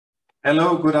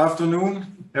Hello, good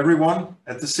afternoon, everyone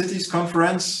at the Cities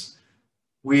Conference.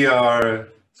 We are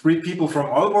three people from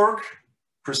Aalborg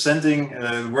presenting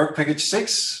work package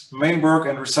 6, main work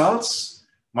and results.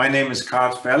 My name is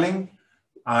Karl Sperling.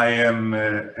 I am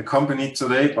accompanied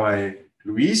today by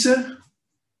Louise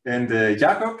and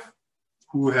Jakob,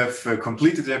 who have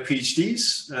completed their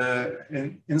PhDs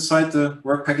inside the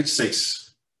work package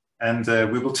 6. And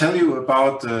we will tell you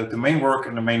about the main work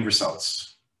and the main results.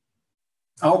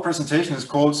 Our presentation is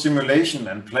called Simulation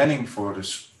and Planning for the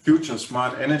Future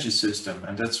Smart Energy System,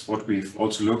 and that's what we've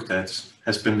also looked at,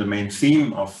 has been the main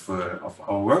theme of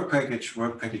our work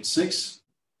package 6.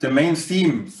 The main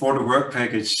theme for the work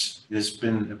package has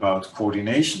been about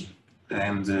coordination,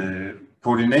 and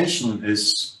coordination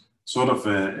is sort of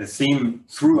a theme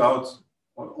throughout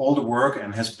all the work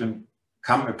and has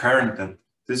become apparent that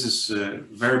this is a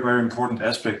very, very important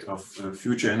aspect of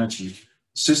future energy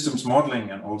systems modeling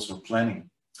and also planning.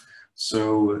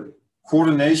 So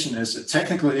coordination is a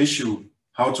technical issue,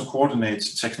 how to coordinate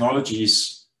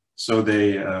technologies so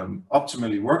they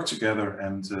optimally work together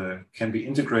and can be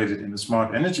integrated in a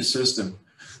smart energy system.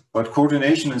 But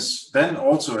coordination is then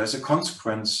also, as a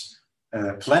consequence,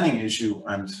 a planning issue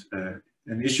and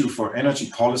an issue for energy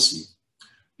policy,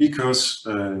 because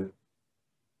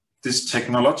this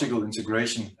technological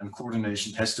integration and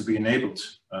coordination has to be enabled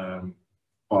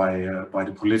by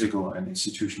the political and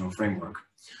institutional framework.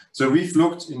 So we've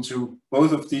looked into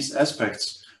both of these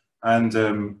aspects, and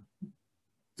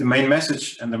the main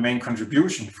message and the main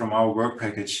contribution from our work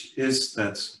package is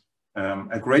that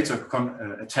a greater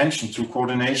attention to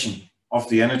coordination of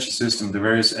the energy system, the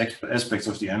various aspects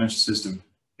of the energy system,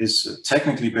 is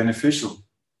technically beneficial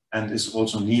and is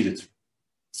also needed.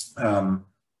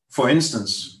 For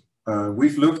instance,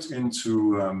 we've looked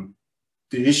into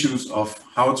the issues of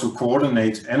how to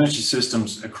coordinate energy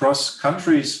systems across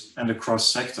countries and across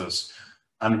sectors.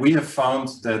 And we have found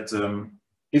that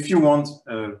if you want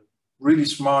really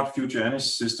smart future energy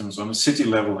systems on a city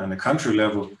level and a country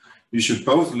level, you should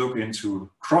both look into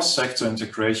cross-sector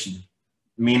integration,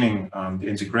 meaning the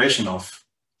integration of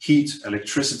heat,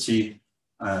 electricity,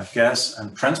 gas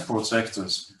and transport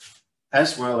sectors,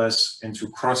 as well as into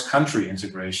cross-country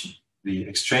integration, the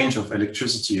exchange of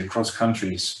electricity across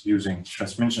countries using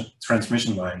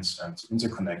transmission lines and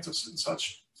interconnectors and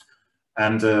such.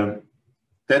 And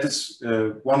that is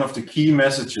one of the key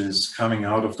messages coming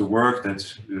out of the work, that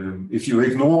if you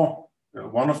ignore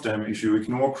one of them, if you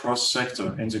ignore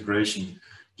cross-sector integration,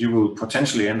 you will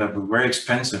potentially end up with very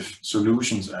expensive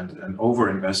solutions and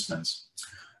over-investments.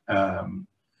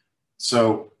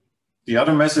 So the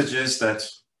other message is that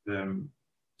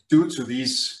due to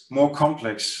these more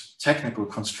complex technical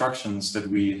constructions that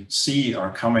we see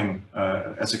are coming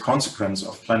as a consequence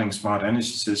of planning smart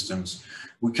energy systems,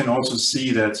 we can also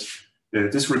see that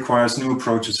this requires new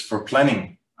approaches for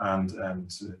planning and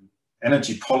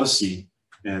energy policy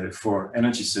for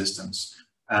energy systems.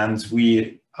 And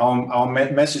our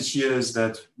message here is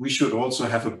that we should also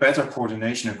have a better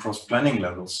coordination across planning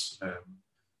levels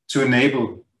to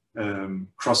enable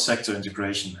cross-sector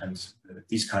integration and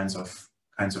these kinds of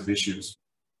issues.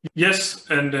 Yes,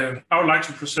 and I would like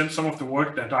to present some of the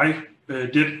work that I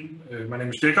did. My name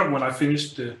is Jakob. When I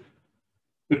finished the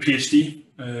PhD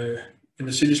in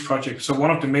the Cities project. So one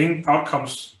of the main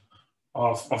outcomes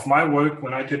of my work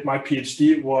when I did my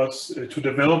PhD was to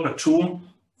develop a tool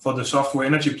for the software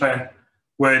energy plan,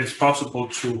 where it is possible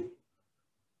to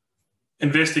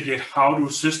investigate how do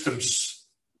systems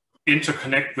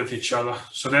interconnect with each other.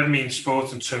 So that means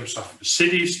both in terms of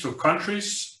cities to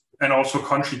countries, and also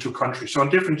country to country. So on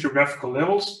different geographical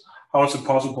levels, how is it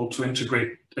possible to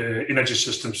integrate energy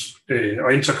systems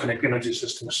or interconnect energy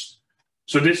systems?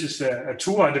 So this is a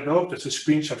tool I developed. There's a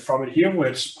screenshot from it here, where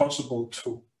it's possible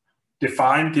to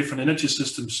define different energy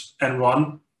systems and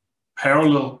run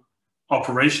parallel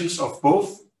operations of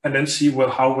both, and then see,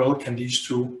 well, how well can these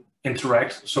two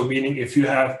interact? So meaning, if you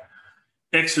have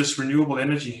excess renewable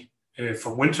energy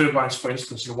from wind turbines, for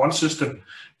instance, in one system,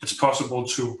 it's possible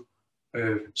to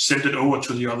send it over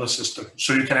to the other system.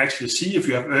 So you can actually see, if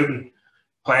you have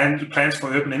plans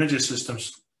for urban energy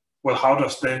systems, well, how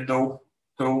does then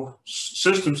those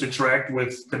systems interact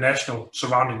with the national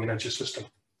surrounding energy system?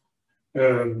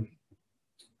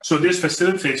 So this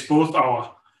facilitates both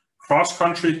our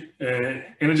cross-country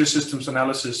energy systems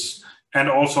analysis and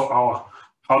also our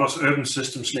how does urban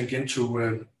systems link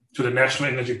into to the national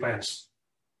energy plans.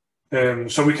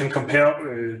 So we can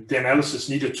compare the analysis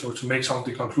needed to make some of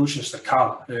the conclusions that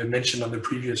Karl mentioned on the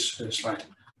previous slide.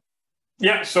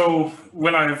 Yeah, so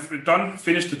when I've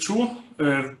finished the tool,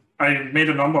 I made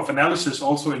a number of analyses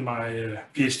also in my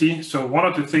PhD. So one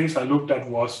of the things I looked at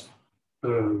was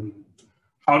when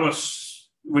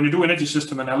you do energy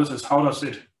system analysis, how does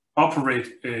it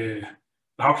operate?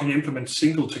 How can you implement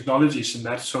single technologies in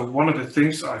that? So one of the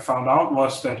things I found out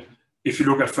was that if you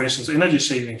look at, for instance, energy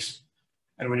savings,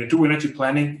 and when you do energy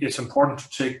planning, it's important to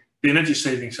take the energy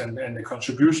savings and the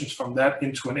contributions from that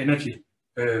into an energy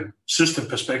system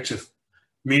perspective,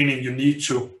 meaning you need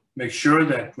to make sure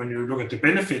that when you look at the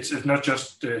benefits, it's not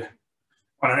just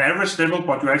on an average level,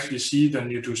 but you actually see then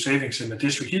you do savings in the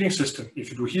district heating system.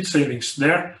 If you do heat savings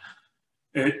there,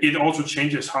 it also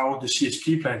changes how the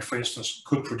CHP plant, for instance,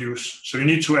 could produce. So you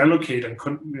need to allocate and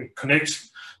connect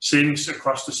savings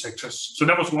across the sectors. So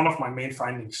that was one of my main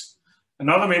findings.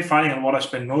 Another main finding, and what I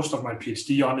spent most of my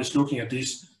PhD on, is looking at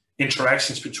these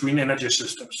interactions between energy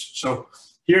systems. So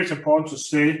here it's important to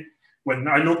say, when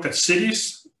I looked at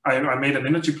cities, I made an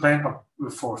energy plan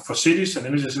for cities, an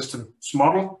energy systems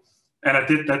model, and I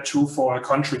did that too for a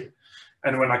country.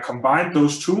 And when I combined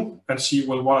those two and see,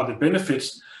 well, what are the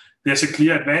benefits, there's a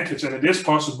clear advantage, and it is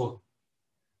possible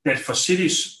that for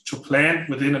cities to plan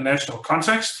within a national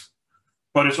context,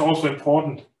 but it's also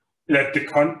important that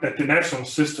the national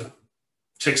system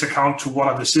takes account to what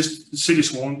are the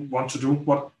cities want to do,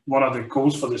 what are the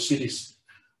goals for the cities.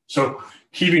 So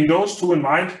keeping those two in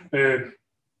mind,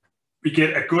 we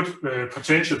get a good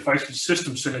potential for actually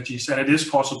system synergies, and it is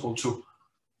possible to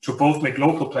both make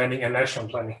local planning and national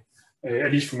planning,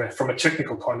 at least from a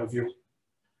technical point of view.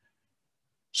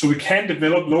 So we can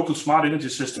develop local smart energy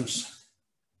systems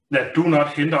that do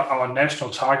not hinder our national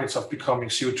targets of becoming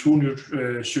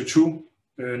CO2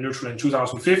 neutral in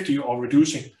 2050 or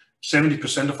reducing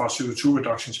 70% of our CO2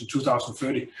 reductions in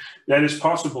 2030. That is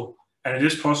possible, and it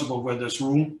is possible where there's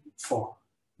room for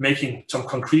making some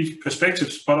concrete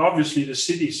perspectives, but obviously the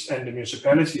cities and the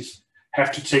municipalities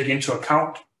have to take into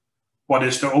account what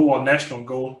is the overall national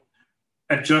goal.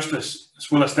 And just as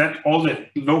well as that, all the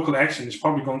local action is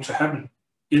probably going to happen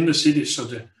in the cities, so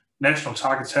the national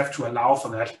targets have to allow for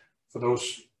that, for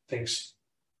those things.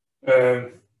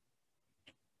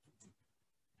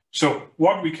 So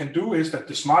what we can do is that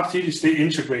the smart cities, they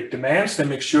integrate demands, they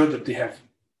make sure that they have,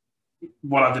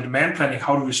 what are the demand planning,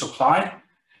 how do we supply,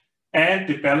 and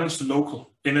they balance the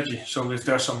local energy. So if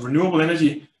there's some renewable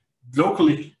energy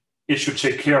locally, it should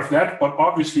take care of that, but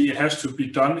obviously it has to be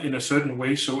done in a certain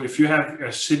way. So if you have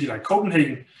a city like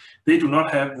Copenhagen, they do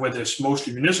not have, where there's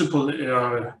mostly municipal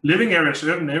living areas,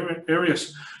 urban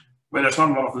areas, where there's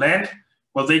not a lot of land,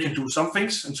 well, they can do some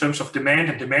things in terms of demand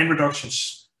and demand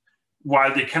reductions,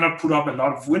 while they cannot put up a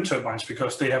lot of wind turbines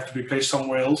because they have to be placed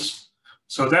somewhere else.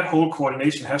 So that whole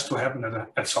coordination has to happen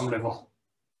at some level.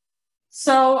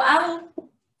 So I will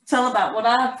tell about what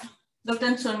I've looked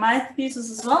into in my thesis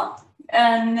as well.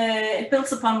 And it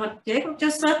builds upon what Jakob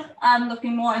just said. I'm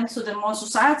looking more into the more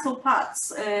societal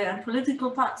parts and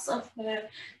political parts of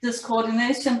this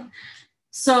coordination.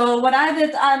 So what I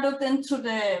did, I looked into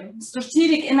the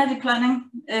strategic energy planning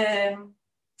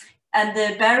and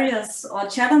the barriers or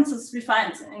challenges we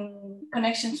find in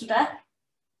connection to that,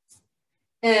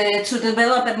 to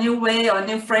develop a new way or a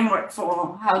new framework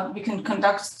for how we can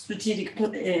conduct strategic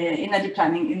energy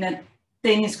planning in a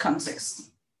Danish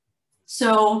context.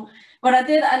 So what I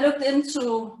did, I looked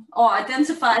into or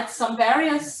identified some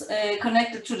barriers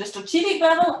connected to the strategic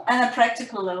level and a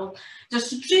practical level. The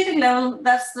strategic level,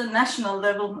 that's the national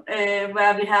level,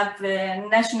 where we have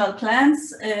national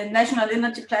plans, national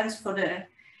energy plans for the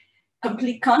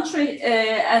complete country,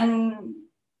 and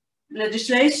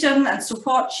legislation and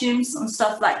support schemes and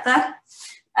stuff like that.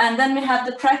 And then we have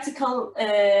the practical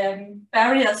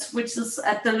barriers, which is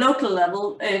at the local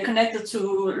level, connected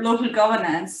to local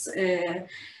governance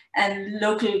and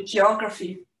local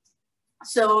geography.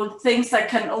 So things that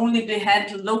can only be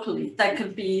handled locally, that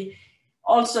could be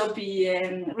also be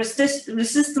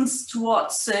resistance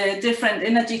towards different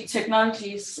energy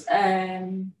technologies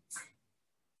and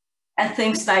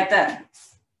things like that.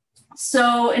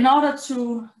 So in order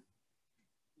to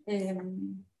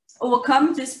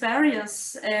overcome these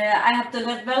barriers, I have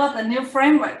developed a new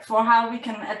framework for how we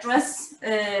can address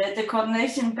the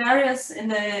coordination barriers in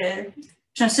the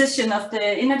transition of the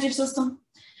energy system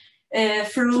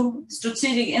through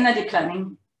strategic energy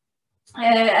planning.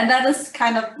 And that is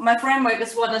kind of, my framework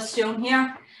is what is shown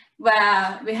here,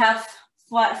 where we have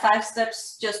 5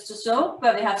 steps just to show,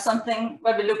 where we have something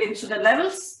where we look into the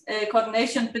levels,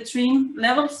 coordination between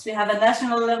levels. We have a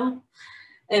national level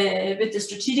with the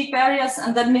strategic barriers,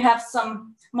 and then we have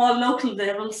some more local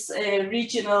levels,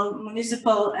 regional,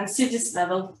 municipal, and cities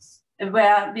levels,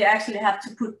 where we actually have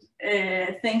to put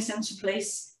things into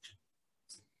place.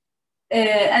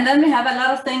 And then we have a lot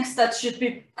of things that should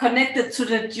be connected to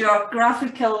the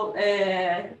geographical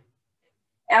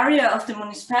area of the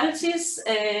municipalities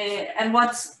and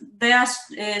what their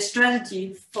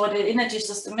strategy for the energy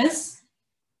system is.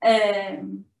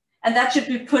 And that should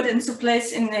be put into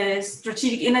place in the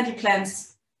strategic energy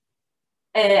plans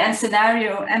and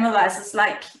scenario analysis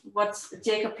like what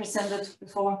Jakob presented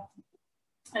before.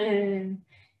 And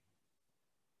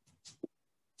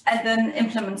then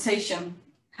implementation.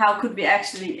 How could we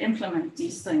actually implement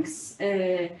these things?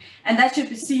 And that should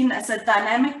be seen as a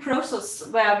dynamic process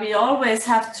where we always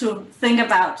have to think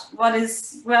about where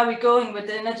are we going with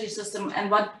the energy system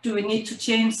and what do we need to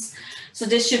change. So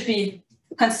this should be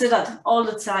considered all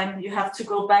the time. You have to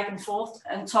go back and forth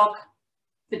and talk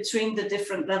between the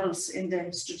different levels in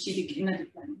the strategic energy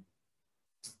planning.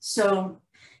 So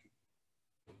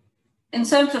in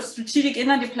terms of strategic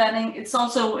energy planning, it's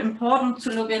also important to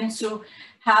look into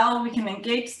how we can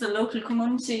engage the local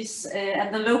communities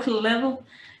at the local level.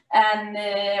 And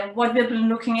what we've been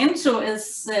looking into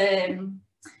is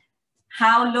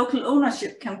how local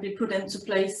ownership can be put into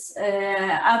place.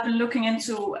 I've been looking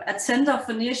into a tender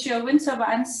for nearshore wind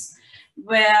turbines,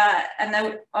 where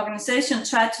an organization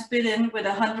tried to bid in with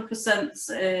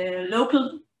 100%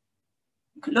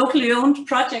 locally owned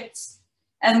projects.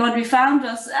 And what we found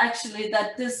was actually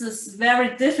that this is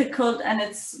very difficult, and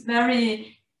it's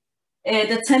very,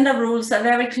 the tender rules are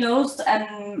very closed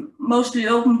and mostly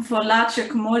open for larger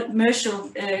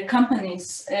commercial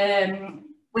companies,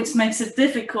 which makes it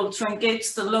difficult to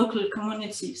engage the local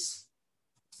communities.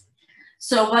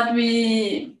 So what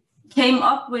we came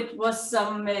up with was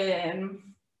some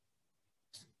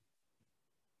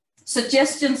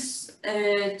suggestions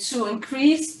to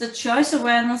increase the choice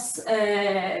awareness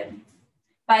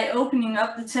by opening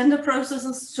up the tender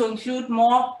processes to include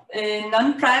more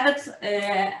non-private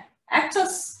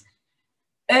actors.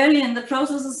 Early in the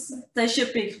processes, they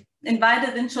should be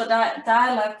invited into a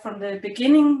dialogue from the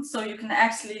beginning, so you can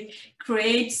actually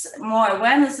create more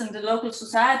awareness in the local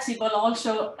society, but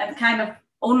also a kind of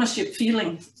ownership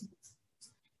feeling.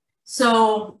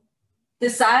 So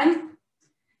design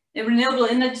a renewable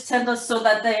energy tenders so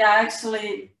that they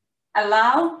actually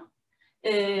allow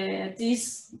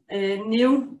these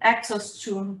new actors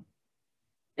to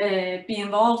be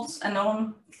involved and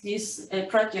own these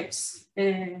projects,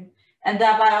 and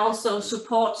thereby also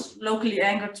support locally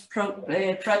anchored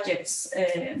projects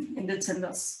in the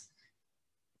tenders.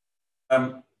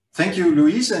 Thank you,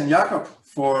 Louise and Jakob,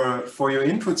 for your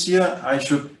inputs here. I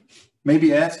should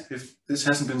maybe add, if this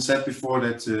hasn't been said before,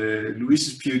 that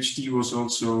Louise's PhD was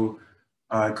also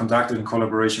conducted in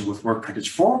collaboration with Work Package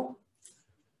 4.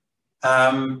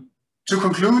 To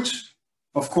conclude,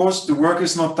 of course, the work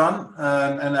is not done,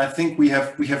 and I think we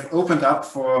have opened up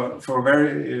for a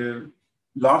very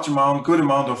good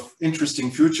amount of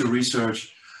interesting future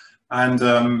research,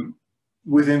 and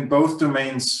within both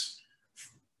domains.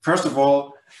 First of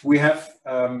all, we have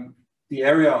the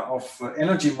area of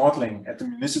energy modeling at the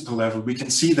municipal level. We can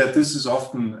see that this is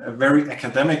often a very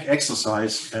academic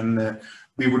exercise, and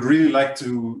we would really like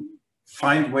to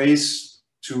find ways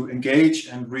to engage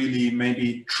and really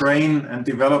maybe train and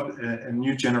develop a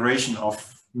new generation of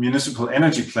municipal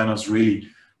energy planners. Really,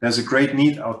 there's a great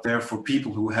need out there for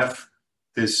people who have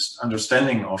this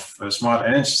understanding of smart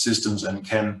energy systems and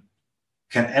can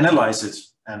analyze it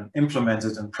and implement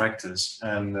it in practice.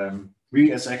 And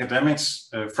we as academics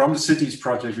from the Cities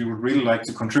project, we would really like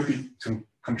to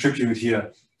contribute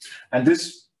here. And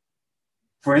this,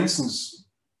 for instance,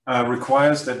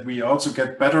 requires that we also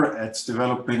get better at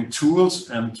developing tools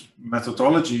and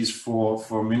methodologies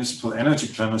for municipal energy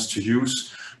planners to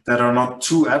use that are not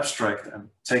too abstract and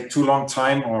take too long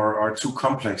time or are too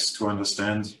complex to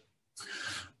understand.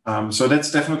 So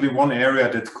that's definitely one area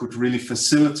that could really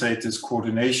facilitate this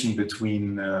coordination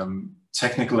between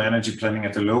technical energy planning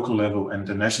at the local level and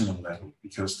the national level,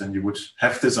 because then you would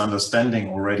have this understanding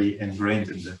already ingrained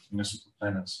in the municipal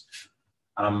planners.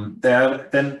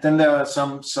 Then there are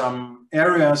some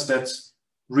areas that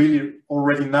really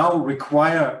already now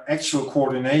require actual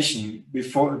coordination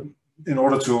in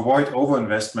order to avoid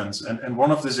overinvestments. And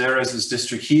one of these areas is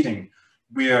district heating.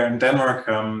 We are in Denmark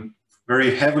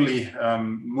very heavily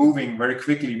very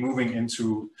quickly moving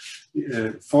into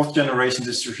fourth generation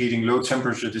district heating, low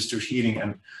temperature district heating.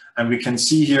 And we can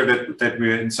see here that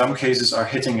we in some cases are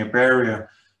hitting a barrier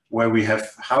where we have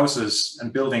houses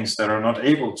and buildings that are not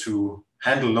able to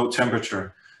handle low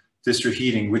temperature district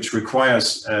heating, which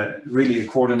requires really a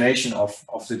coordination of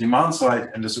the demand side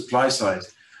and the supply side.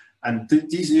 And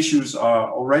these issues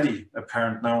are already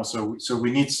apparent now, so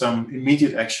we need some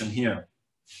immediate action here.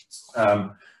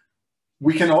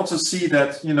 We can also see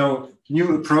that,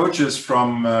 new approaches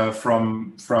from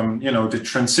you know, the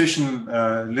transition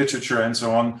literature and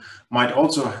so on might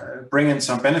also bring in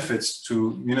some benefits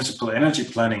to municipal energy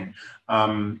planning,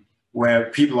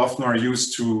 where people often are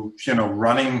used to, you know,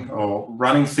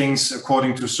 running things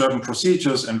according to certain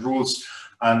procedures and rules.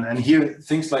 And here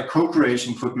things like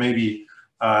co-creation could maybe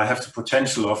have the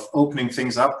potential of opening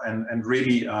things up and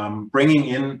really bringing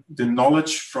in the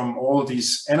knowledge from all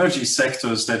these energy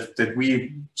sectors that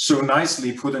we so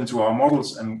nicely put into our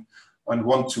models and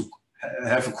want to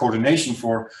have a coordination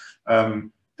for,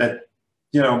 that,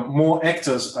 you know, more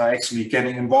actors are actually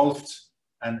getting involved,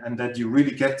 and that you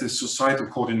really get this societal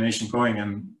coordination going.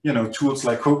 And, you know, tools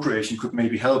like co-creation could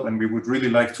maybe help, and we would really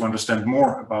like to understand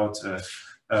more about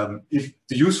the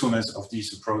usefulness of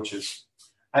these approaches.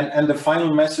 And the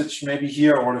final message maybe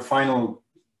here, or the final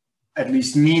at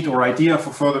least need or idea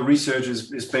for further research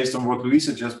is based on what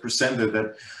Louise just presented, that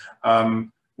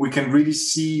we can really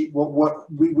see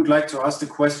what we would like to ask the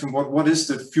question, what is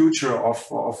the future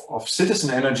of citizen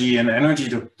energy and energy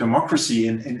democracy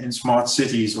in smart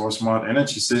cities or smart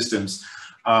energy systems?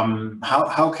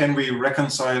 How can we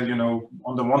reconcile, you know,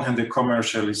 on the one hand, the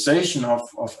commercialization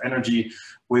of energy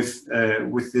with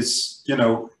this, you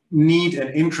know, need and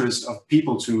interest of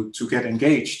people to get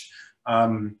engaged,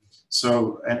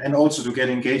 and also to get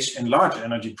engaged in large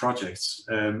energy projects.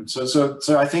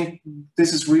 So I think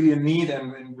this is really a need,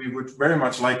 and we would very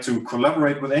much like to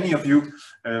collaborate with any of you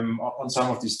on some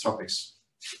of these topics.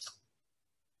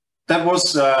 That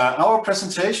was our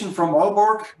presentation from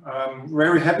Aalborg.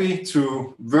 Very happy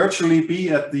to virtually be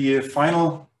at the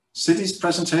final cities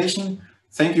presentation.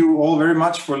 Thank you all very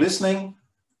much for listening.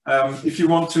 If you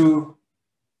want to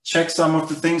check some of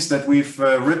the things that we've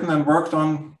written and worked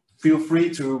on, feel free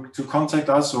to contact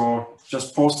us, or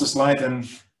just post a slide and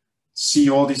see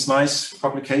all these nice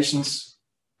publications.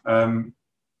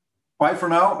 Bye for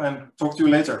now, and talk to you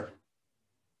later.